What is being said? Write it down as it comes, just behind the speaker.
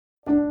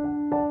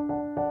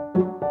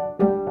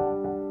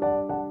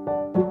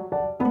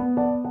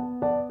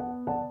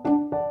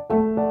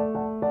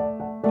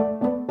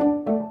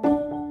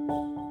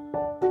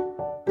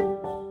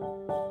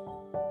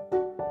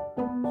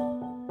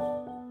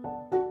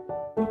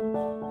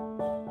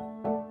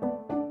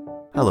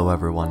Hello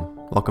everyone,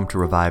 welcome to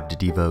Revived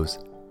Devos.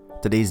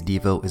 Today's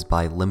Devo is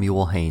by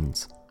Lemuel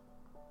Haynes.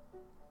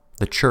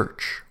 The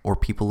church, or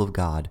people of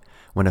God,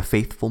 when a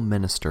faithful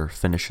minister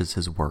finishes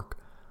his work,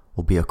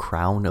 will be a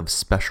crown of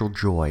special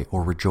joy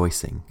or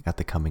rejoicing at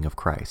the coming of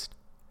Christ.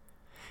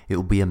 It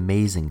will be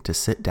amazing to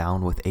sit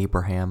down with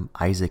Abraham,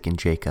 Isaac, and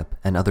Jacob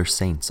and other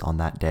saints on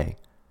that day.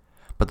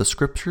 But the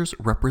scriptures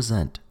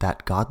represent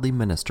that godly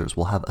ministers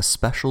will have a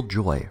special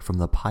joy from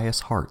the pious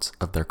hearts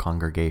of their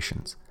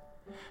congregations.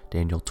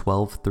 Daniel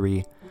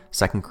 12:3,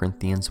 2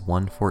 Corinthians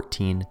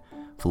 1:14,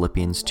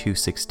 Philippians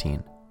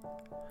 2:16.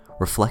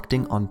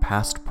 Reflecting on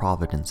past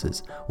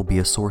providences will be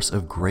a source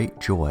of great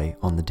joy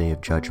on the day of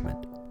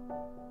judgment.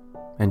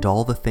 And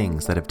all the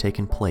things that have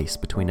taken place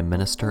between a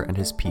minister and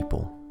his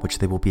people, which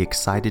they will be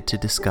excited to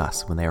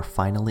discuss when they are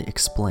finally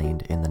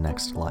explained in the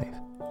next life.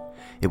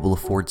 It will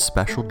afford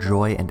special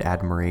joy and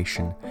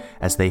admiration,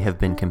 as they have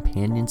been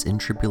companions in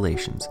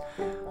tribulations,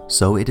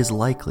 so it is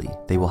likely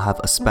they will have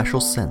a special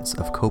sense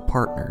of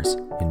co-partners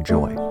in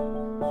joy.